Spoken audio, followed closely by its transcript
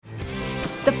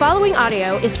The following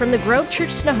audio is from the Grove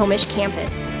Church Snohomish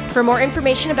campus. For more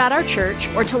information about our church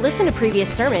or to listen to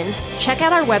previous sermons, check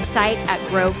out our website at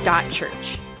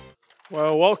grove.church.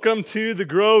 Well, welcome to the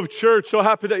Grove Church. So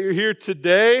happy that you're here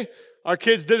today. Our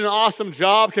kids did an awesome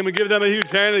job. Can we give them a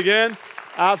huge hand again?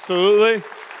 Absolutely.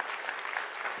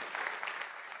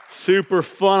 Super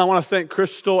fun. I want to thank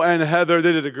Crystal and Heather.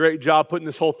 They did a great job putting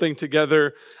this whole thing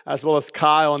together, as well as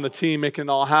Kyle and the team making it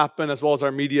all happen, as well as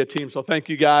our media team. So thank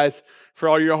you guys for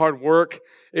all your hard work.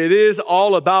 It is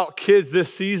all about kids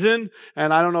this season,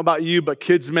 and I don't know about you, but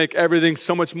kids make everything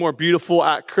so much more beautiful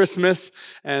at Christmas,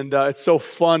 and it's so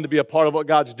fun to be a part of what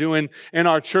God's doing in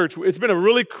our church. It's been a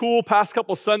really cool past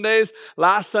couple Sundays.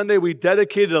 Last Sunday, we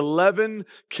dedicated 11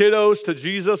 kiddos to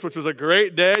Jesus, which was a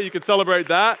great day. You can celebrate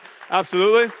that.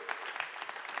 Absolutely.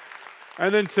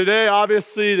 And then today,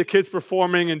 obviously, the kids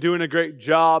performing and doing a great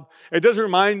job. It does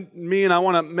remind me, and I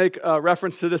want to make a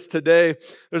reference to this today.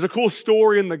 There's a cool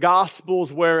story in the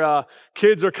Gospels where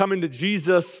kids are coming to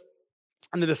Jesus,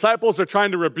 and the disciples are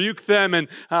trying to rebuke them and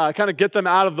kind of get them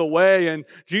out of the way. And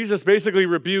Jesus basically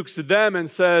rebukes them and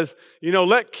says,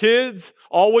 let kids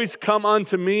always come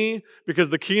unto me because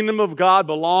the kingdom of God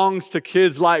belongs to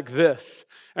kids like this.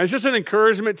 And it's just an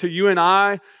encouragement to you and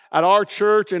I at our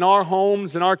church, in our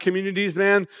homes, in our communities,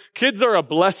 man. Kids are a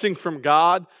blessing from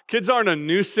God. Kids aren't a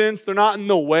nuisance. They're not in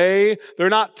the way. They're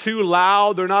not too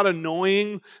loud. They're not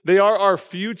annoying. They are our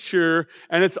future.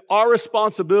 And it's our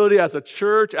responsibility as a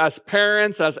church, as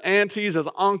parents, as aunties, as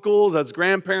uncles, as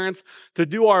grandparents, to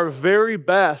do our very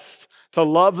best to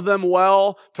love them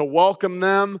well, to welcome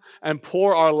them, and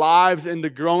pour our lives into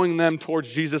growing them towards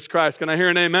Jesus Christ. Can I hear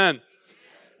an amen?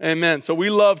 Amen. So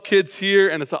we love kids here,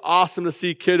 and it's awesome to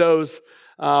see kiddos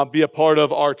be a part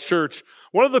of our church.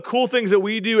 One of the cool things that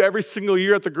we do every single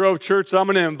year at the Grove Church that I'm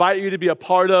going to invite you to be a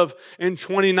part of in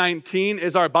 2019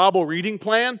 is our Bible reading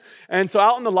plan. And so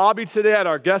out in the lobby today at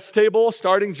our guest table,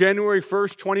 starting January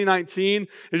 1st, 2019,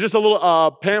 is just a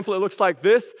little pamphlet that looks like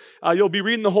this. You'll be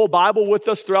reading the whole Bible with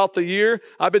us throughout the year.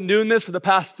 I've been doing this for the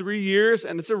past 3 years,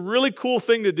 and it's a really cool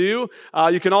thing to do.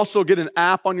 You can also get an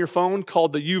app on your phone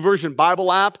called the YouVersion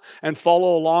Bible app and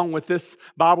follow along with this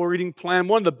Bible reading plan.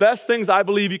 One of the best things I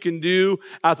believe you can do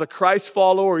as a Christ follower,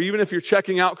 or even if you're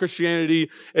checking out Christianity,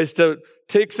 is to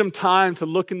take some time to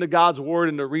look into God's Word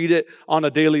and to read it on a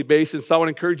daily basis. So I would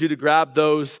encourage you to grab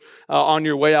those on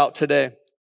your way out today.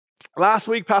 Last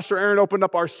week, Pastor Aaron opened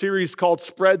up our series called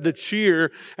Spread the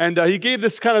Cheer, and he gave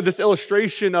this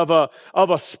illustration of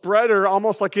a spreader,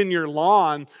 almost like in your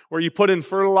lawn, where you put in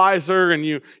fertilizer and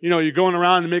you're going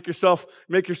around and make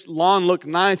your lawn look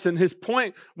nice. And his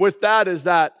point with that is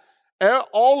that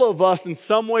all of us in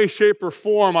some way, shape, or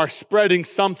form are spreading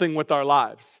something with our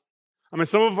lives. I mean,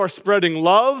 some of us are spreading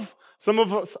love. Some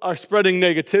of us are spreading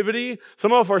negativity.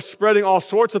 Some of us are spreading all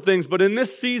sorts of things. But in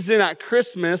this season at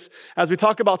Christmas, as we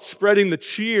talk about spreading the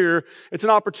cheer, it's an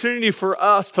opportunity for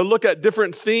us to look at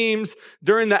different themes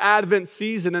during the Advent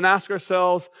season and ask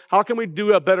ourselves, how can we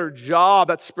do a better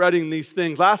job at spreading these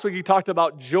things? Last week, he talked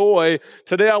about joy.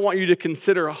 Today, I want you to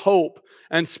consider hope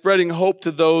and spreading hope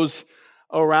to those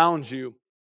around you.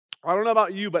 I don't know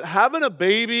about you, but having a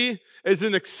baby is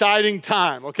an exciting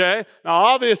time, okay? Now,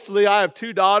 obviously, I have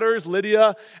 2 daughters,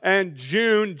 Lydia and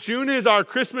June. June is our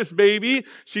Christmas baby.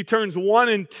 She turns 1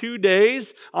 in 2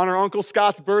 days on her Uncle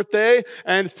Scott's birthday,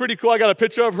 and it's pretty cool. I got a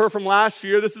picture of her from last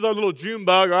year. This is our little June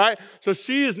bug, all right? So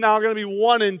she is now going to be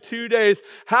 1 in 2 days.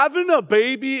 Having a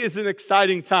baby is an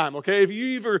exciting time, okay? If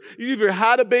you either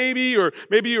had a baby, or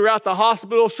maybe you were at the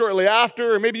hospital shortly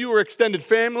after, or maybe you were extended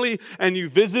family and you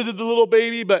visited the little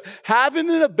baby, but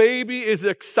having a baby is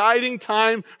exciting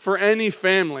time for any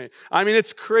family. I mean,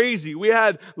 it's crazy. We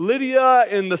had Lydia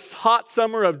in the hot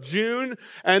summer of June,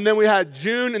 and then we had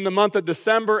June in the month of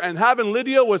December, and having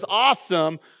Lydia was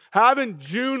awesome. Having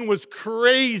June was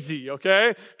crazy,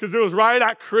 okay? Because it was right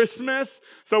at Christmas,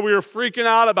 so we were freaking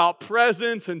out about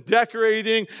presents and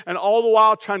decorating, and all the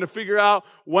while trying to figure out,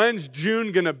 when's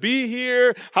June going to be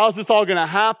here? How's this all going to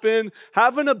happen?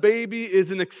 Having a baby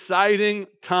is an exciting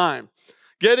time.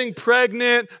 Getting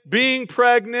pregnant, being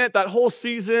pregnant, that whole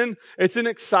season, it's an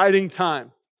exciting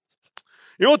time.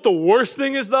 You know what the worst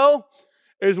thing is, though?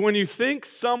 Is when you think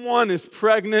someone is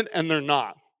pregnant and they're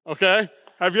not, okay?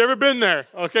 Have you ever been there?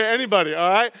 Okay, anybody,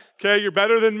 all right? Okay, you're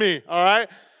better than me, all right?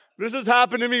 This has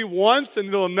happened to me once, and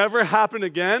it'll never happen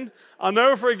again. I'll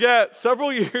never forget,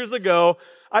 several years ago,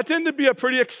 I tend to be a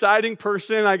pretty exciting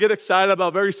person. I get excited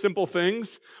about very simple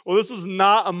things. Well, this was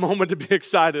not a moment to be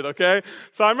excited, okay?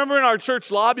 So I remember in our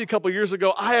church lobby a couple years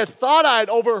ago, I had thought I had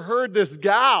overheard this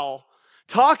gal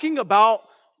talking about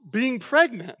being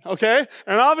pregnant, okay?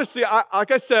 And obviously,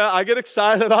 like I said, I get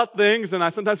excited about things, and I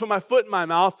sometimes put my foot in my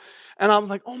mouth, and I was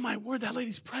like, oh my word, that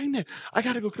lady's pregnant. I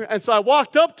got to go. And so I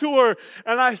walked up to her,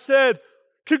 and I said,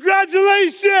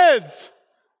 congratulations!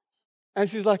 And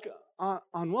she's like,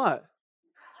 on what?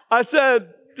 I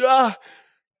said, you're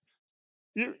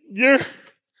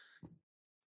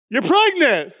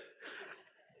pregnant.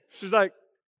 She's like,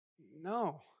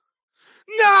 no,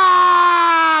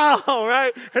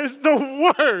 right? It's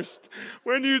the worst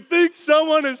when you think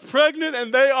someone is pregnant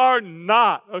and they are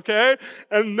not, okay?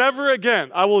 And never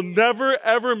again. I will never,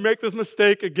 ever make this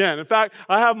mistake again. In fact,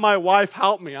 I have my wife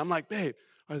help me. I'm like, babe,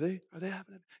 are they having a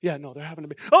baby? Yeah, no, they're having a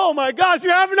baby. Oh my gosh,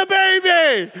 you're having a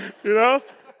baby! You know?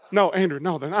 No, Andrew,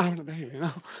 no, they're not having a baby.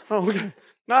 No, oh, okay.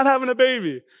 Not having a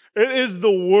baby. It is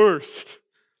the worst.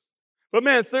 But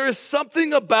man, there is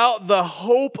something about the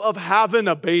hope of having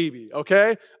a baby,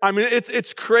 okay? I mean,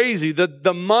 it's crazy.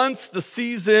 The months, the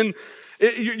season,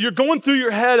 you're going through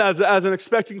your head as an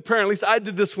expecting parent. At least I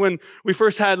did this when we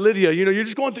first had Lydia. You know, you're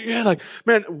just going through your head like,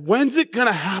 man, when's it going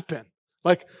to happen?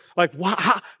 Like,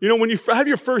 how, you know, when you have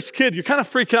your first kid, you kind of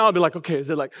freak out and be like, okay, is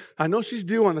it like, I know she's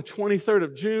due on the 23rd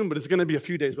of June, but it's going to be a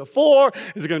few days before?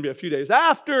 Is it going to be a few days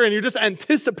after? And you're just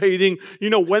anticipating,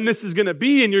 you know, when this is going to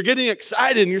be, and you're getting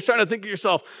excited, and you're starting to think to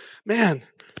yourself, man,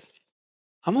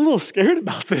 I'm a little scared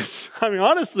about this. I mean,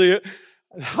 honestly,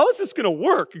 how is this going to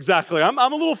work exactly? I'm a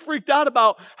little freaked out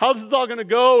about how this is all going to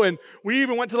go. And we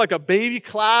even went to like a baby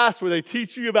class where they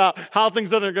teach you about how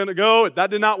things are going to go. That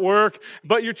did not work.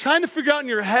 But you're trying to figure out in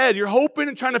your head, you're hoping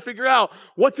and trying to figure out,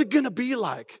 what's it going to be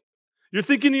like? You're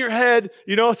thinking in your head,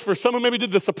 you know, for someone maybe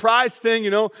did the surprise thing, you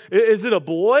know, is it a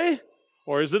boy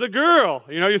or is it a girl?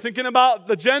 You know, you're thinking about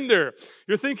the gender.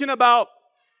 You're thinking about,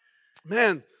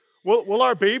 man, will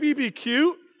our baby be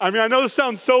cute? I mean, I know this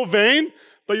sounds so vain,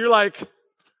 but you're like,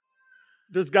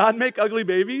 does God make ugly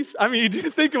babies? I mean, you do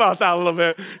think about that a little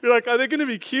bit. You're like, are they going to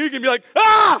be cute? You can be like,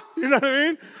 ah! You know what I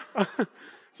mean?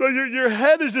 So your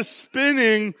head is just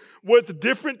spinning with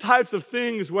different types of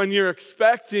things when you're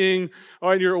expecting,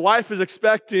 or your wife is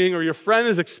expecting, or your friend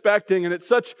is expecting, and it's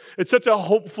such a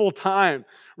hopeful time.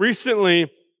 Recently,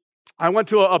 I went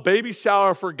to a baby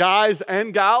shower for guys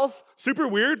and gals. Super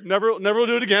weird. Never will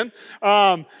do it again.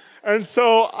 And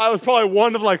so I was probably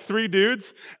one of like 3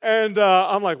 dudes, and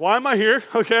I'm like, why am I here?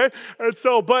 Okay. And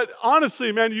so, but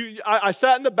honestly, man, I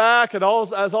sat in the back as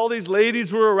all these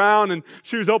ladies were around, and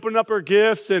she was opening up her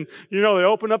gifts, and you know, they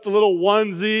opened up the little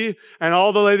onesie, and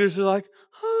all the ladies are like,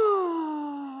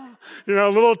 ah, you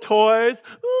know, little toys,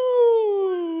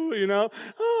 ooh, you know.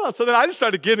 Oh. So then I just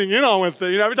started getting in on with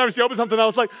it. You know, every time she opened something, I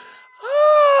was like,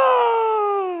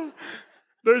 ah.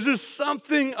 There's just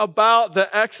something about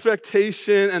the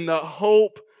expectation and the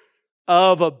hope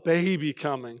of a baby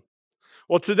coming.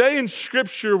 Well, today in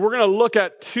Scripture, we're going to look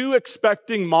at 2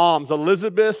 expecting moms,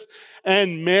 Elizabeth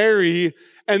and Mary,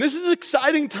 and this is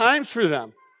exciting times for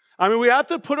them. I mean, we have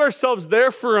to put ourselves there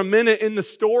for a minute in the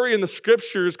story in the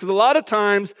Scriptures, because a lot of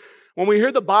times when we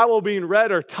hear the Bible being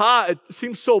read or taught, it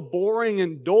seems so boring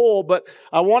and dull, but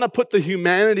I want to put the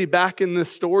humanity back in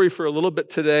this story for a little bit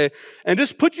today, and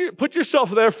just put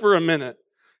yourself there for a minute.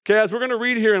 Okay, as we're going to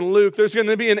read here in Luke, there's going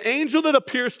to be an angel that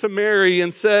appears to Mary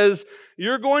and says,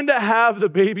 you're going to have the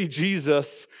baby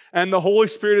Jesus, and the Holy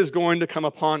Spirit is going to come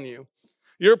upon you.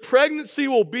 Your pregnancy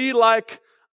will be like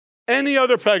any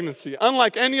other pregnancy.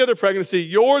 Unlike any other pregnancy,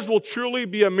 yours will truly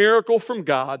be a miracle from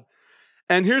God.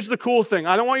 And here's the cool thing.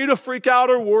 I don't want you to freak out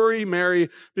or worry, Mary,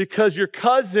 because your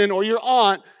cousin or your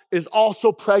aunt is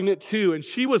also pregnant too. And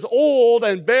she was old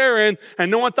and barren, and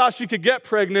no one thought she could get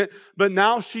pregnant, but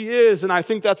now she is. And I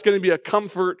think that's going to be a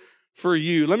comfort for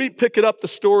you. Let me pick it up the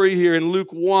story here in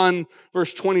Luke 1,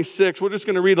 verse 26. We're just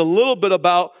going to read a little bit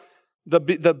about the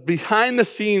behind the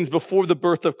scenes before the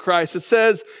birth of Christ. It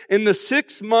says, in the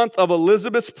 6th month of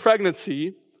Elizabeth's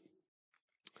pregnancy,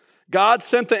 God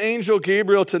sent the angel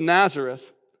Gabriel to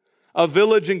Nazareth, a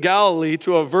village in Galilee,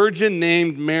 to a virgin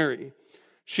named Mary.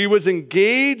 She was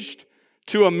engaged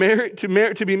to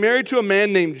be married to a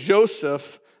man named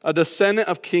Joseph, a descendant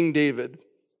of King David.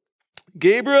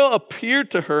 Gabriel appeared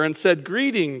to her and said,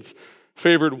 greetings,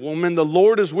 favored woman, the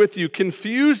Lord is with you.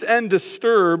 Confused and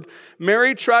disturbed,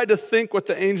 Mary tried to think what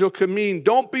the angel could mean.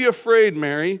 Don't be afraid,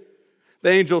 Mary,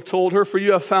 the angel told her, for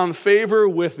you have found favor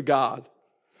with God.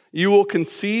 You will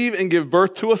conceive and give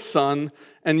birth to a son,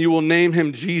 and you will name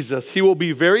him Jesus. He will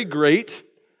be very great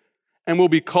and will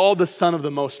be called the Son of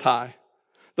the Most High.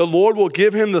 The Lord will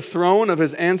give him the throne of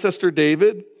his ancestor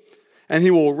David, and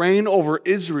he will reign over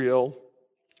Israel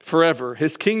forever.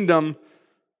 His kingdom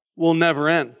will never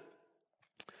end.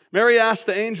 Mary asked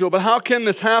the angel, "But how can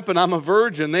this happen? I'm a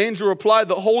virgin." The angel replied,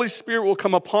 "The Holy Spirit will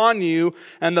come upon you,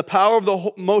 and the power of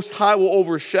the Most High will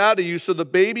overshadow you, so the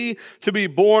baby to be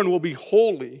born will be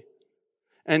holy,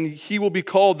 and he will be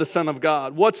called the Son of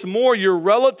God. What's more, your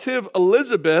relative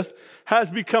Elizabeth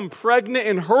has become pregnant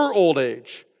in her old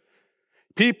age.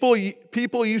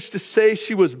 People used to say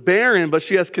she was barren, but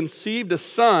she has conceived a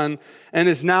son and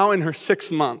is now in her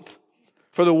 6th month.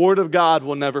 For the word of God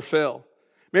will never fail."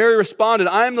 Mary responded,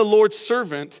 "I am the Lord's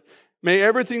servant. May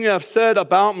everything you have said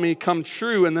about me come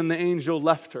true." And then the angel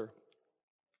left her.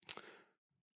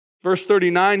 Verse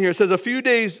 39 here says, a few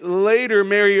days later,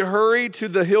 Mary hurried to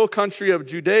the hill country of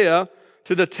Judea,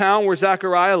 to the town where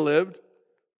Zechariah lived.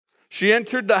 She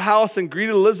entered the house and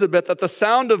greeted Elizabeth. At the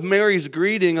sound of Mary's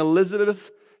greeting,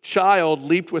 Elizabeth's child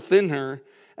leaped within her,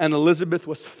 and Elizabeth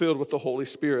was filled with the Holy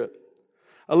Spirit.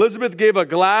 Elizabeth gave a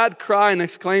glad cry and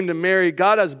exclaimed to Mary,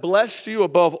 "God has blessed you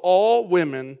above all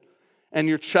women, and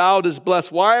your child is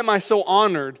blessed. Why am I so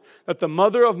honored that the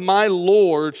mother of my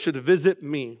Lord should visit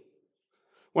me?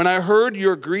 When I heard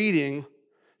your greeting,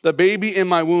 the baby in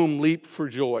my womb leaped for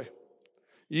joy.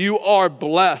 You are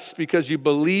blessed because you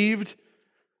believed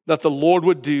that the Lord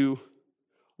would do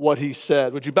what he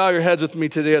said." Would you bow your heads with me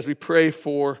today as we pray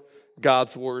for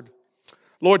God's word?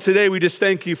 Lord, today we just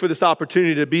thank you for this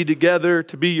opportunity to be together,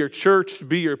 to be your church, to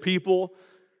be your people.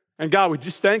 And God, we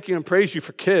just thank you and praise you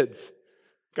for kids.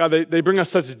 God, they bring us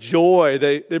such joy.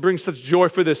 They bring such joy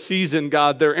for this season,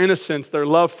 God. Their innocence, their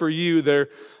love for you, their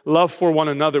love for one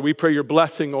another. We pray your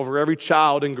blessing over every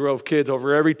child in Grove Kids,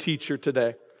 over every teacher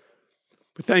today.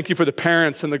 We thank you for the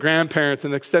parents and the grandparents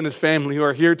and the extended family who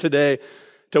are here today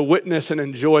to witness and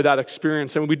enjoy that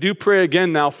experience. And we do pray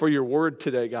again now for your word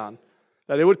today, God,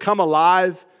 that it would come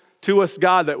alive to us,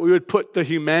 God, that we would put the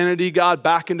humanity, God,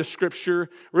 back into Scripture,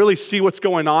 really see what's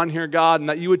going on here, God, and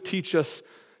that you would teach us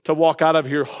to walk out of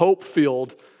here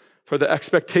hope-filled for the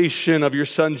expectation of your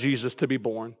Son, Jesus, to be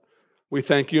born. We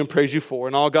thank you and praise you for.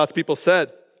 And all God's people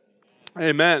said,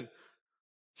 amen.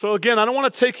 So again, I don't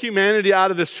want to take humanity out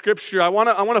of this scripture. I want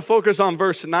to focus on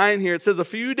verse 9 here. It says, a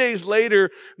few days later,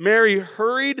 Mary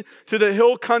hurried to the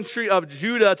hill country of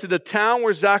Judah, to the town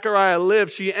where Zechariah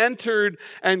lived. She entered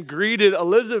and greeted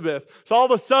Elizabeth. So all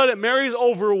of a sudden, Mary's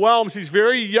overwhelmed. She's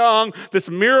very young. This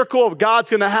miracle of God's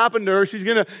going to happen to her. She's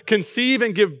going to conceive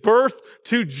and give birth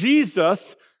to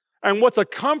Jesus. And what's a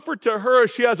comfort to her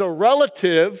is she has a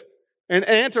relative, an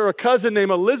aunt or a cousin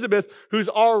named Elizabeth, who's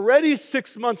already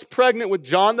 6 months pregnant with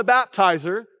John the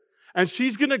Baptizer, and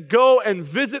she's going to go and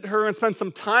visit her and spend some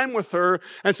time with her.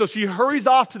 And so she hurries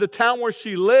off to the town where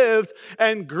she lives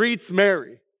and greets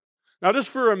Mary. Now, just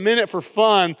for a minute for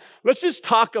fun, let's just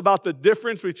talk about the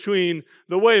difference between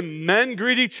the way men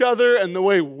greet each other and the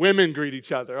way women greet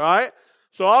each other, all right?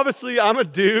 So obviously, I'm a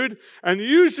dude, and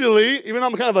usually, even though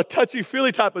I'm kind of a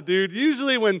touchy-feely type of dude,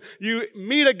 usually when you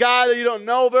meet a guy that you don't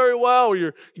know very well, or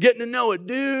you're getting to know a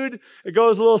dude, it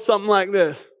goes a little something like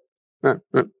this. How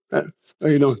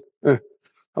you doing? How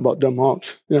about them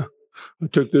hawks? Yeah, I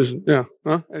took this, yeah.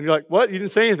 Huh? And you're like, what? You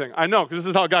didn't say anything. I know, because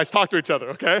this is how guys talk to each other,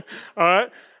 okay? All right?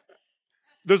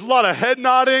 There's a lot of head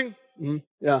nodding.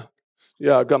 Yeah.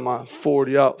 Yeah, I got my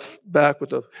 40 out back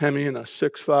with a Hemi and a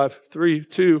 6.5, 3,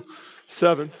 2,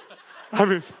 7. I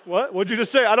mean, what? What'd you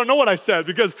just say? I don't know what I said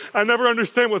because I never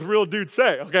understand what real dudes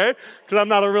say, okay? Because I'm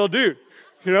not a real dude,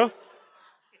 you know?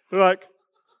 They're like,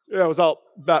 yeah, I was out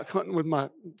back hunting with my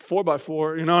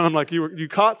 4x4, you know? And I'm like, you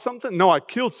caught something? No, I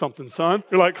killed something, son.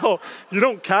 You're like, oh, you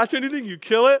don't catch anything? You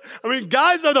kill it? I mean,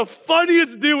 guys are the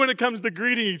funniest dude when it comes to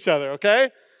greeting each other, okay?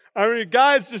 I mean,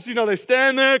 guys just, they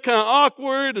stand there kind of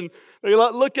awkward and they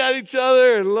look at each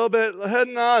other and a little bit head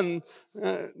nod and,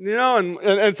 and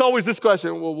it's always this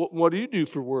question, well, what do you do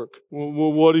for work?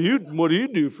 Well, what do you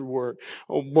do for work?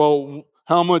 Oh, well,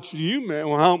 how much do you make?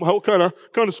 Well, how kind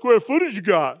of square footage you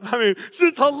got? I mean, it's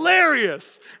just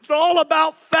hilarious. It's all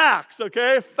about facts,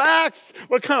 okay? Facts,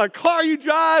 what kind of car you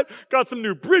drive, got some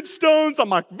new Bridgestones on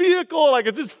my vehicle. Like,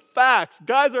 it's just facts.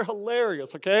 Guys are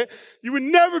hilarious, okay? You would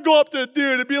never go up to a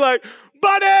dude and be like,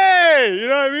 buddy! You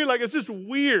know what I mean? Like, it's just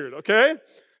weird, okay?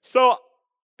 So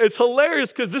it's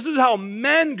hilarious because this is how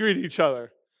men greet each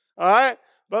other, all right?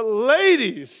 But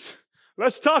ladies,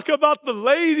 let's talk about the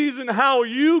ladies and how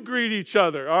you greet each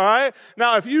other, all right?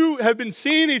 Now, if you have been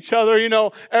seeing each other,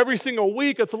 every single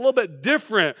week, it's a little bit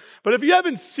different. But if you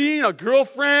haven't seen a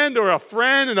girlfriend or a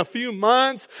friend in a few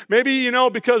months, maybe,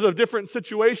 because of different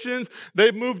situations,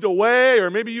 they've moved away, or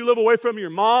maybe you live away from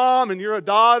your mom and you're a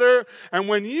daughter, and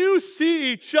when you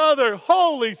see each other,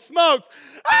 holy smokes,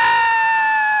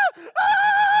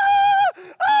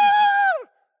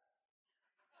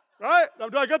 right?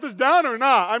 Do I got this down or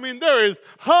not? I mean, there is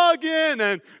hugging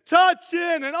and touching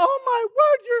and, oh my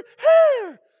word, your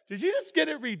hair. Did you just get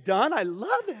it redone? I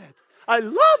love it. I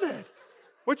love it.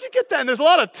 Where'd you get that? And there's a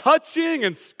lot of touching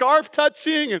and scarf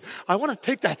touching. And I want to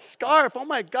take that scarf. Oh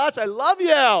my gosh, I love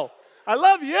you. I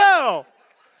love you.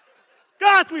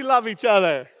 Gosh, we love each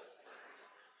other.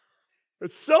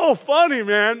 It's so funny,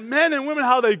 man. Men and women,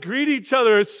 how they greet each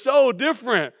other is so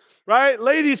different, right?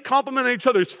 Ladies compliment each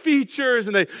other's features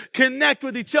and they connect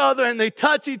with each other and they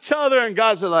touch each other. And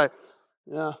guys are like,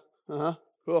 yeah, cool.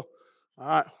 All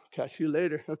right, catch you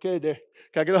later. Okay, there.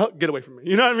 Can I get a hug? Get away from me.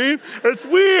 You know what I mean? It's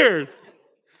weird.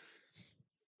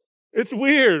 It's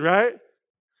weird, right?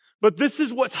 But this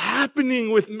is what's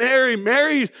happening with Mary.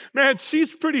 Mary's, man,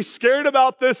 she's pretty scared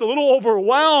about this, a little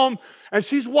overwhelmed, and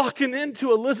she's walking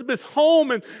into Elizabeth's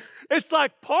home, and it's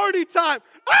like party time.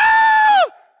 Ah!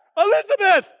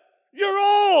 Elizabeth, you're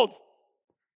old.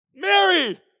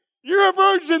 Mary, you're a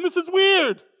virgin. This is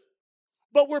weird.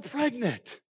 But we're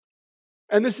pregnant.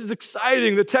 And this is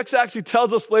exciting. The text actually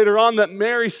tells us later on that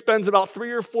Mary spends about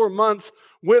 3 or 4 months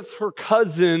with her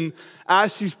cousin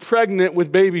as she's pregnant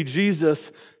with baby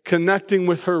Jesus, connecting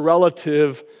with her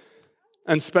relative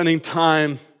and spending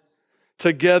time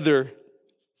together.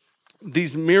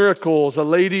 These miracles, a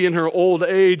lady in her old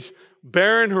age,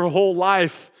 barren her whole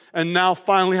life, and now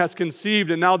finally has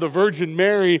conceived. And now the Virgin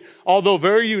Mary, although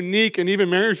very unique, and even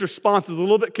Mary's response is a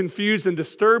little bit confused and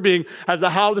disturbing as to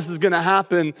how this is going to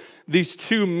happen. These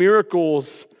two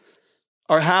miracles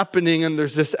are happening, and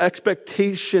there's this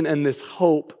expectation and this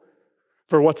hope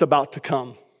for what's about to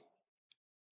come.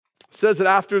 It says that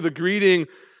after the greeting,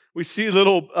 we see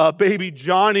little baby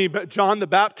John the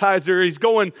Baptizer. He's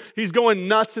going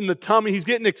nuts in the tummy. He's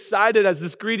getting excited as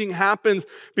this greeting happens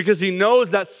because he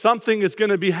knows that something is going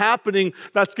to be happening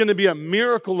that's going to be a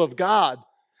miracle of God.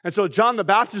 And so John the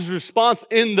Baptist's response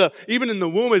even in the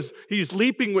womb is he's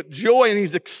leaping with joy and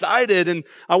he's excited. And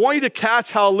I want you to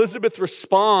catch how Elizabeth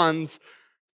responds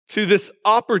to this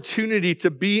opportunity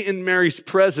to be in Mary's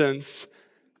presence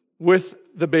with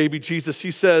the baby Jesus.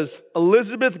 She says,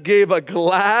 Elizabeth gave a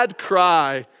glad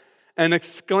cry and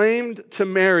exclaimed to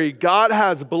Mary, God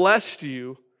has blessed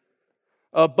you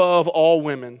above all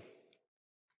women,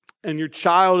 and your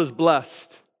child is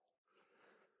blessed.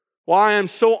 Why, I am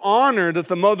so honored that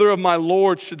the mother of my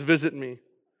Lord should visit me.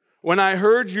 When I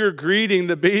heard your greeting,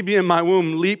 the baby in my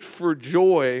womb leaped for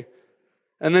joy.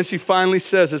 And then she finally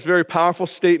says this very powerful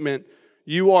statement,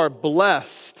 you are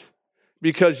blessed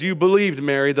because you believed,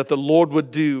 Mary, that the Lord would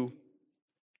do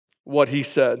what he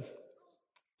said.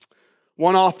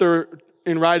 One author,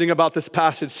 in writing about this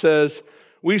passage, says,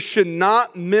 we should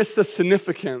not miss the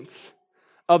significance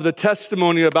of the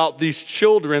testimony about these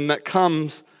children that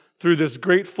comes through this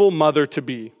grateful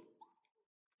mother-to-be.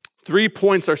 3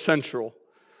 points are central.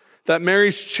 That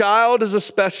Mary's child is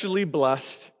especially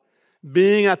blessed,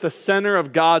 being at the center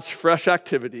of God's fresh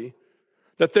activity.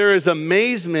 That there is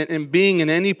amazement in being in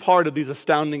any part of these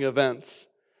astounding events,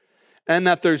 and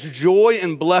that there's joy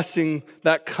and blessing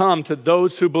that come to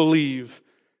those who believe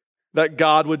that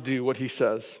God would do what he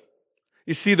says.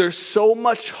 You see, there's so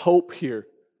much hope here.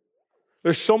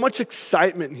 There's so much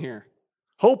excitement here.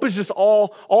 Hope is just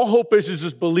all hope is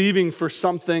just believing for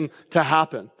something to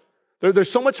happen.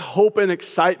 There's so much hope and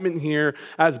excitement here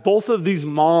as both of these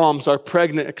moms are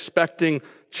pregnant, expecting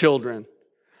children.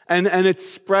 And it's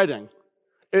spreading.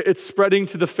 It's spreading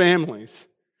to the families.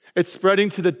 It's spreading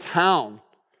to the town.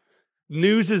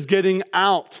 News is getting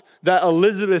out that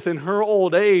Elizabeth in her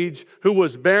old age, who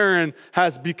was barren,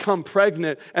 has become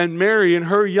pregnant. And Mary in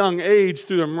her young age,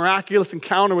 through the miraculous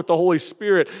encounter with the Holy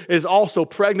Spirit, is also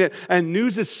pregnant. And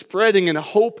news is spreading and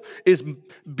hope is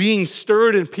being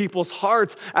stirred in people's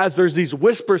hearts as there's these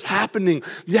whispers happening.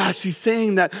 Yeah, she's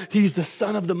saying that he's the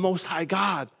Son of the Most High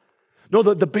God. No,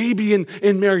 the baby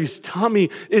in Mary's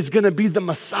tummy is going to be the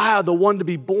Messiah, the one to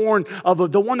be born,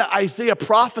 the one that Isaiah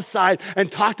prophesied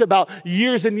and talked about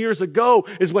years and years ago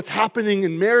is what's happening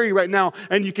in Mary right now.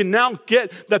 And you can now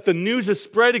get that the news is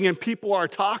spreading and people are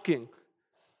talking.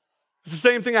 It's the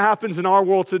same thing that happens in our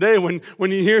world today.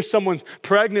 When you hear someone's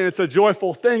pregnant, it's a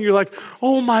joyful thing. You're like,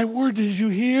 oh my word, did you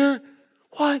hear?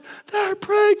 What? They're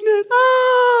pregnant.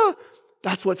 Ah!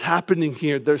 That's what's happening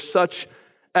here. There's such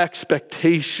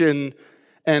expectation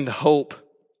and hope.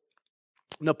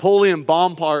 Napoleon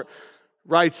Bonaparte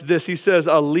writes this. He says,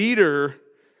 a leader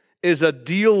is a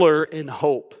dealer in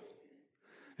hope.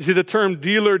 You see, the term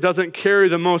dealer doesn't carry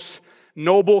the most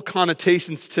noble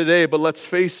connotations today, but let's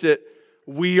face it,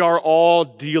 we are all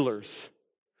dealers.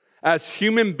 As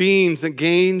human beings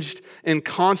engaged in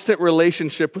constant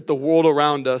relationship with the world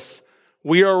around us,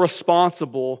 we are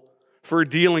responsible for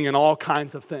dealing in all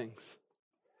kinds of things.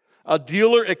 A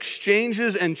dealer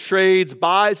exchanges and trades,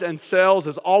 buys and sells,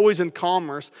 is always in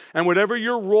commerce. And whatever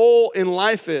your role in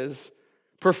life is,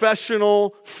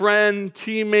 professional, friend,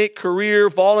 teammate, career,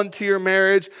 volunteer,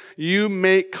 marriage, you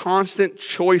make constant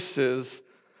choices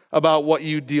about what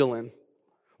you deal in.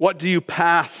 What do you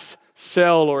pass,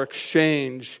 sell, or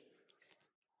exchange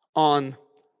on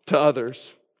to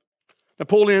others?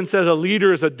 Napoleon says a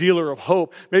leader is a dealer of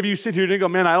hope. Maybe you sit here and go,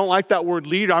 man, I don't like that word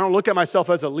leader. I don't look at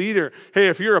myself as a leader. Hey,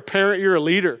 if you're a parent, you're a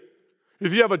leader.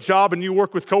 If you have a job and you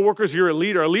work with coworkers, you're a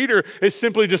leader. A leader is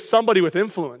simply just somebody with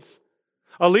influence.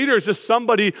 A leader is just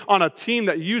somebody on a team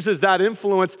that uses that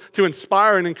influence to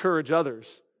inspire and encourage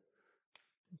others.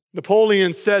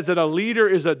 Napoleon says that a leader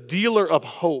is a dealer of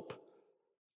hope.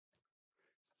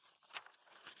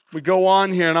 We go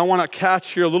on here, and I want to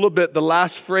catch here a little bit the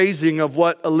last phrasing of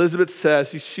what Elizabeth says.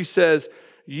 She says,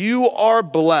 you are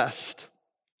blessed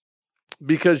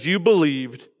because you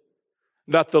believed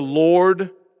that the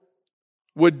Lord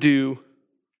would do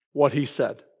what he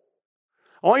said.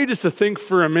 I want you just to think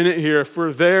for a minute here, if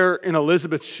we're there in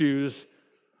Elizabeth's shoes,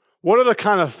 what are the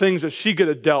kind of things that she could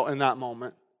have dealt in that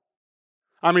moment?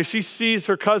 I mean, she sees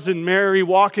her cousin Mary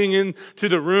walking into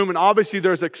the room, and obviously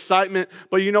there's excitement.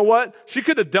 But you know what? She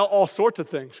could have dealt all sorts of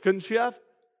things, couldn't she have?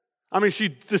 I mean, she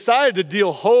decided to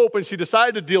deal hope, and she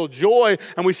decided to deal joy,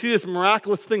 and we see this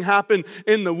miraculous thing happen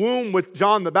in the womb with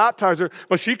John the Baptizer,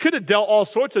 but she could have dealt all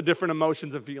sorts of different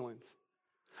emotions and feelings.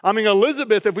 I mean,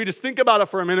 Elizabeth, if we just think about it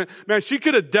for a minute, man, she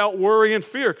could have dealt worry and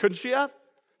fear, couldn't she have?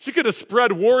 She could have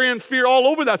spread worry and fear all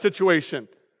over that situation.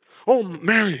 Oh,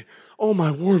 Mary, oh my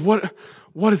word,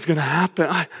 what is going to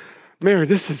happen? Mary,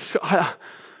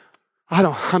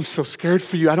 I'm so scared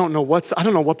for you. I don't know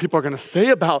what people are going to say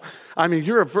about. I mean,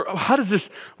 how does this?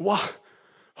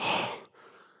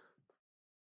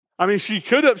 I mean, she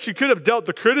could have dealt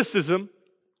the criticism,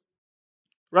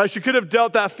 right? She could have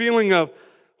dealt that feeling of,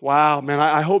 wow, man,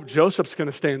 I hope Joseph's going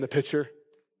to stay in the picture.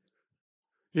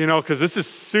 You know, because this is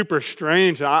super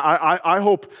strange. I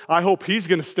hope he's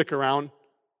going to stick around.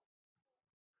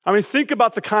 I mean, think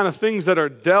about the kind of things that are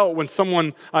dealt when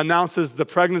someone announces the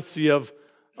pregnancy of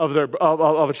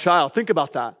a child. Think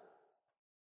about that.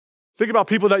 Think about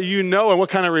people that you know and what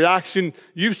kind of reaction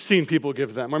you've seen people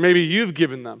give them, or maybe you've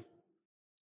given them.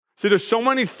 See, there's so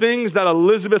many things that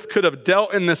Elizabeth could have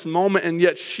dealt in this moment, and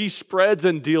yet she spreads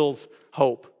and deals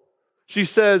hope. She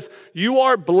says, you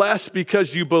are blessed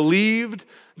because you believed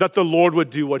that the Lord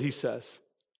would do what he says.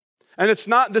 And it's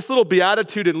not this little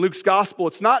beatitude in Luke's gospel.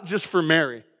 It's not just for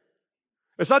Mary.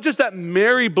 It's not just that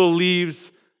Mary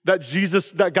believes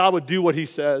that God would do what he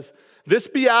says. This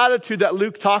beatitude that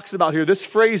Luke talks about here, this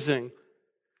phrasing,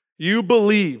 you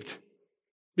believed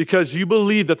because you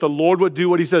believed that the Lord would do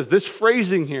what he says. This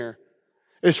phrasing here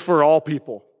is for all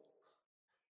people.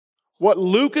 What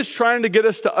Luke is trying to get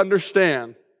us to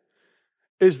understand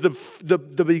is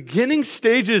the beginning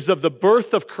stages of the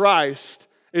birth of Christ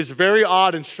is very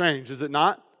odd and strange, is it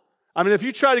not? I mean, if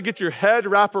you try to get your head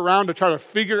wrapped around to try to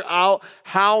figure out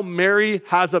how Mary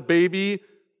has a baby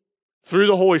through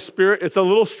the Holy Spirit, it's a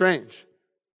little strange.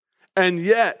 And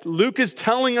yet, Luke is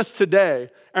telling us today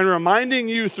and reminding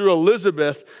you through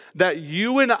Elizabeth that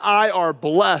you and I are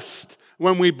blessed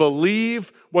when we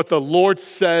believe what the Lord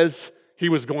says he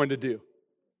was going to do.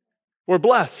 We're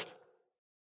blessed.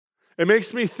 It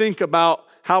makes me think about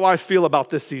how I feel about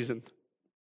this season.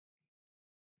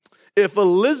 If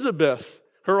Elizabeth,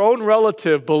 her own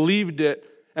relative, believed it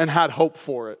and had hope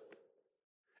for it,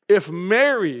 if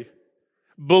Mary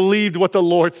believed what the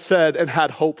Lord said and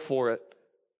had hope for it,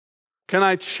 can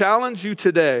I challenge you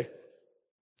today?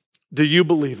 Do you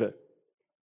believe it?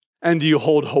 And do you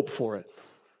hold hope for it?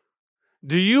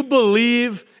 Do you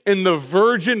believe in the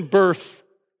virgin birth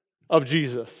of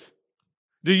Jesus?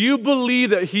 Do you believe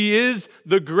that he is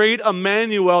the great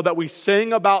Emmanuel that we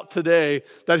sang about today,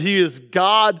 that he is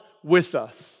God with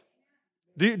us?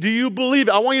 Do you believe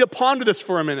it? I want you to ponder this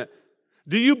for a minute.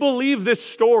 Do you believe this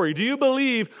story? Do you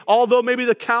believe, although maybe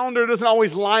the calendar doesn't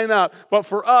always line up, but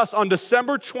for us on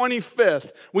December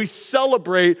 25th, we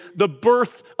celebrate the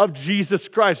birth of Jesus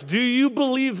Christ. Do you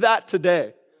believe that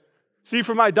today? See,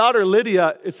 for my daughter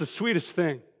Lydia, it's the sweetest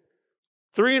thing.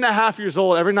 3.5 years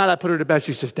old, every night I put her to bed,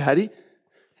 she says, Daddy,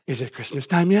 is it Christmas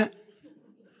time yet?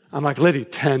 I'm like, Lydia,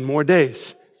 10 more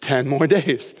days. 10 more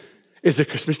days. Is it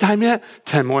Christmas time yet?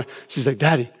 10 more. She's like,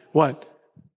 Daddy, what?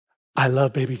 I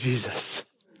love baby Jesus.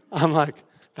 I'm like,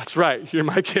 that's right. You're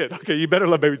my kid. Okay, you better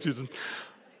love baby Jesus.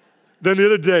 Then the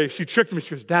other day, she tricked me.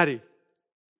 She goes, Daddy,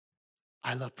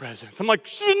 I love presents. I'm like,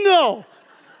 no.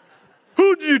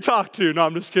 Who did you talk to? No,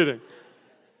 I'm just kidding.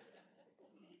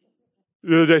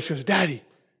 The other day, she goes, Daddy,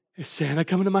 is Santa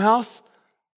coming to my house?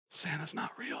 Santa's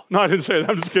not real. No, I didn't say that.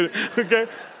 I'm just kidding. Okay?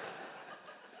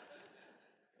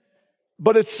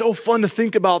 But it's so fun to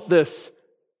think about this.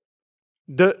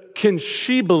 Can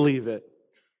she believe it?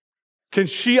 Can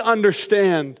she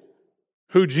understand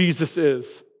who Jesus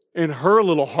is in her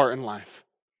little heart and life?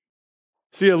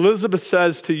 See, Elizabeth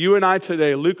says to you and I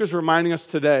today, Luke is reminding us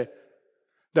today,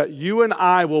 that you and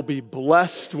I will be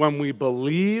blessed when we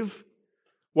believe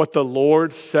what the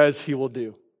Lord says he will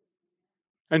do.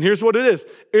 And here's what it is.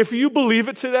 If you believe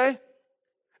it today,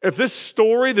 if this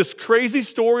story, this crazy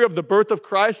story of the birth of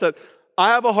Christ that I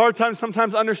have a hard time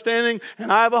sometimes understanding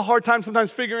and I have a hard time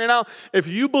sometimes figuring out, if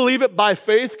you believe it by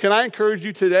faith, can I encourage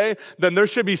you today, then there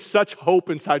should be such hope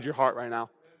inside your heart right now.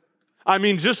 I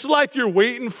mean, just like you're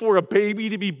waiting for a baby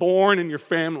to be born in your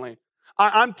family,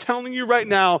 I'm telling you right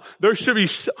now, there should be,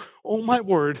 oh my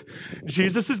word,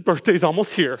 Jesus' birthday is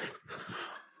almost here.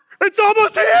 It's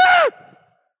almost here!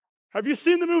 Have you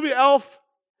seen the movie Elf?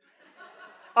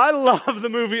 I love the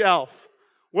movie Elf.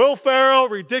 Will Ferrell,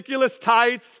 ridiculous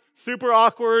tights, super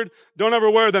awkward, don't ever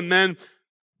wear them, men.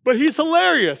 But he's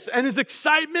hilarious, and his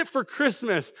excitement for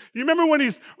Christmas. You remember when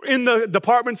he's in the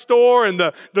department store and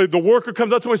the worker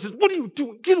comes up to him and says, "What are you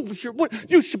doing? Get over here.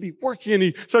 You should be working." And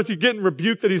he starts getting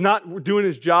rebuked that he's not doing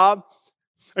his job.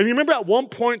 And you remember at one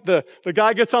point the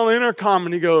guy gets on the intercom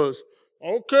and he goes,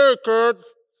 "Okay, kids,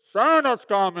 Santa's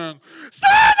coming."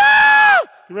 Santa!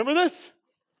 You remember this?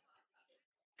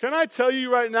 Can I tell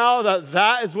you right now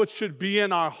that is what should be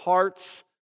in our hearts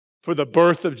for the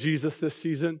birth of Jesus this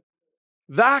season?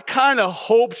 That kind of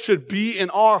hope should be in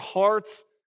our hearts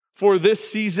for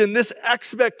this season, this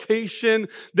expectation,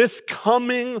 this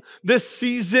coming, this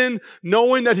season,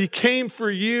 knowing that he came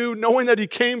for you, knowing that he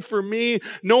came for me,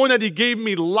 knowing that he gave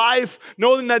me life,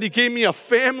 knowing that he gave me a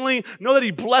family, know that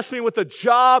he blessed me with a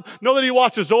job, know that he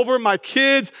watches over my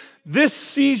kids. This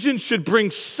season should bring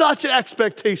such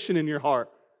expectation in your heart.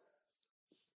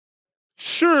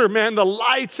 Sure, man, the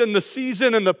lights and the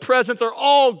season and the presents are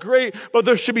all great, but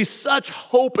there should be such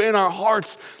hope in our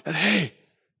hearts that, hey,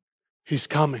 he's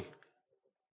coming.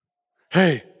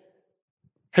 Hey,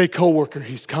 coworker,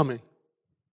 he's coming.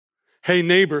 Hey,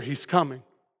 neighbor, he's coming.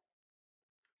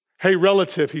 Hey,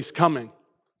 relative, he's coming.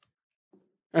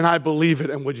 And I believe it,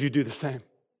 and would you do the same?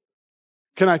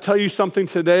 Can I tell you something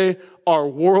today? Our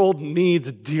world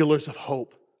needs dealers of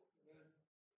hope.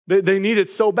 They need it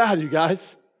so bad, you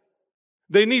guys.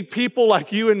 They need people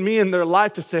like you and me in their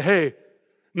life to say, hey,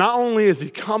 not only is he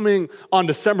coming on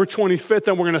December 25th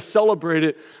and we're going to celebrate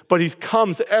it, but he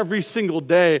comes every single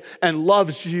day and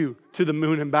loves you to the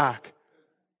moon and back.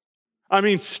 I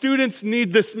mean, students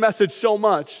need this message so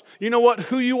much. You know what?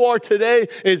 Who you are today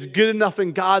is good enough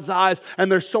in God's eyes, and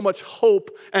there's so much hope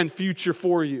and future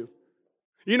for you.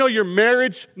 You know, your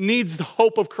marriage needs the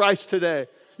hope of Christ today.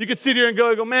 You could sit here and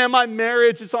go, man, my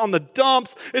marriage is on the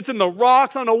dumps. It's in the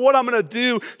rocks. I don't know what I'm going to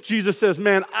do. Jesus says,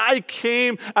 man, I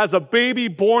came as a baby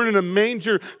born in a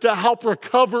manger to help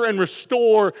recover and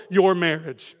restore your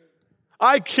marriage.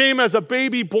 I came as a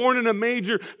baby born in a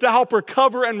manger to help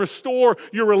recover and restore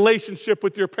your relationship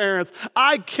with your parents.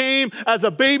 I came as a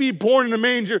baby born in a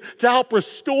manger to help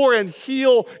restore and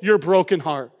heal your broken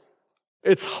heart.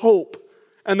 It's hope.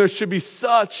 And there should be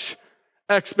such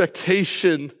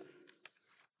expectation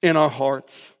in our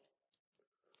hearts.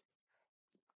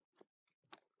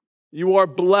 You are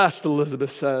blessed, Elizabeth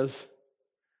says,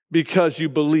 because you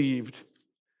believed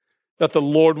that the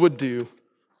Lord would do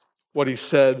what he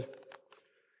said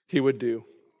he would do.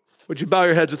 Would you bow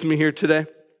your heads with me here today?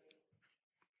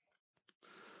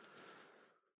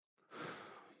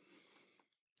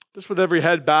 Just with every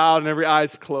head bowed and every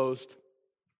eyes closed.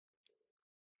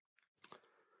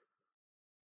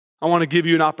 I want to give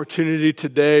you an opportunity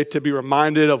today to be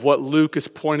reminded of what Luke is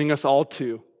pointing us all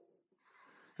to,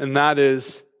 and that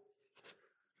is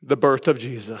the birth of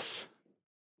Jesus.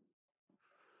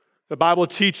 The Bible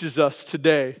teaches us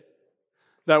today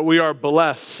that we are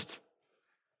blessed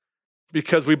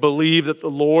because we believe that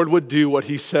the Lord would do what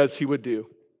he says he would do.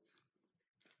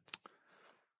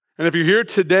 And if you're here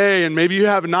today and maybe you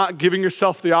have not given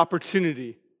yourself the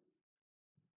opportunity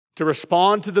to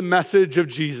respond to the message of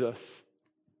Jesus,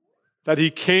 that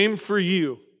he came for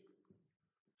you.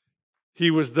 He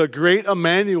was the great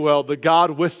Emmanuel, the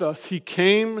God with us. He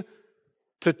came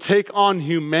to take on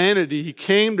humanity. He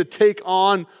came to take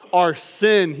on our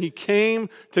sin. He came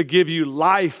to give you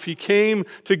life. He came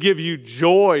to give you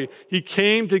joy. He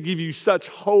came to give you such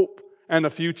hope and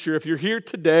a future. If you're here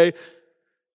today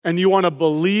and you want to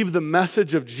believe the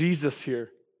message of Jesus here,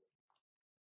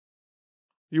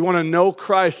 you want to know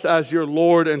Christ as your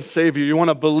Lord and Savior, you want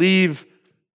to believe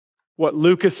what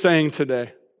Luke is saying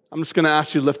today, I'm just going to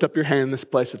ask you to lift up your hand in this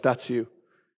place if that's you.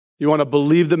 You want to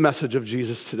believe the message of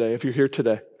Jesus today if you're here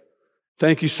today.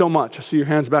 Thank you so much. I see your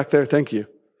hands back there. Thank you.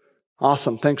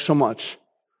 Awesome. Thanks so much.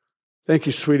 Thank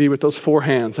you, sweetie, with those 4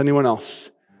 hands. Anyone else?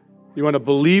 You want to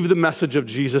believe the message of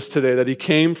Jesus today, that he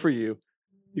came for you.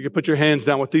 You can put your hands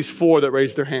down with these 4 that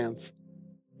raised their hands.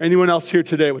 Anyone else here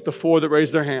today with the 4 that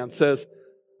raised their hands says,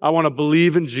 I want to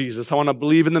believe in Jesus. I want to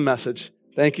believe in the message.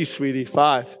 Thank you, sweetie.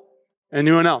 5.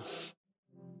 Anyone else?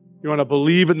 You want to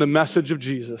believe in the message of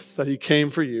Jesus, that he came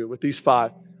for you with these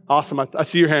 5. Awesome. I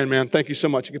see your hand, man. Thank you so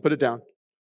much. You can put it down.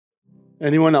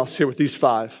 Anyone else here with these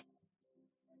 5?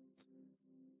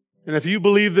 And if you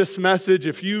believe this message,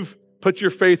 if you've put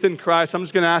your faith in Christ, I'm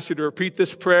just going to ask you to repeat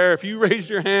this prayer. If you raise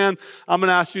your hand, I'm going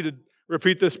to ask you to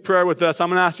repeat this prayer with us. I'm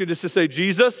going to ask you just to say,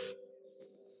 Jesus.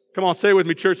 Come on, say it with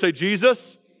me, church. Say,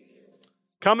 Jesus,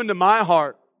 come into my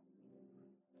heart.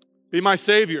 Be my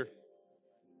Savior.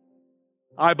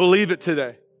 I believe it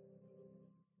today.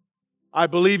 I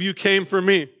believe you came for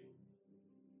me.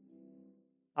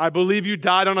 I believe you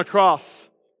died on a cross.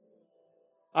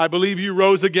 I believe you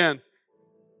rose again.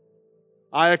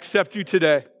 I accept you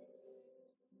today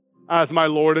as my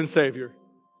Lord and Savior.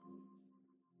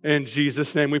 In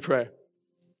Jesus' name we pray.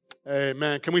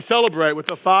 Amen. Can we celebrate with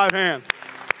the 5 hands?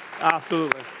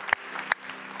 Absolutely.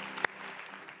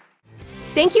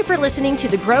 Thank you for listening to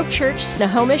the Grove Church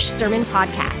Snohomish Sermon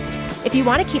Podcast. If you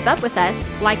want to keep up with us,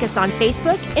 like us on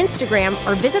Facebook, Instagram,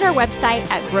 or visit our website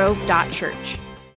at grove.church.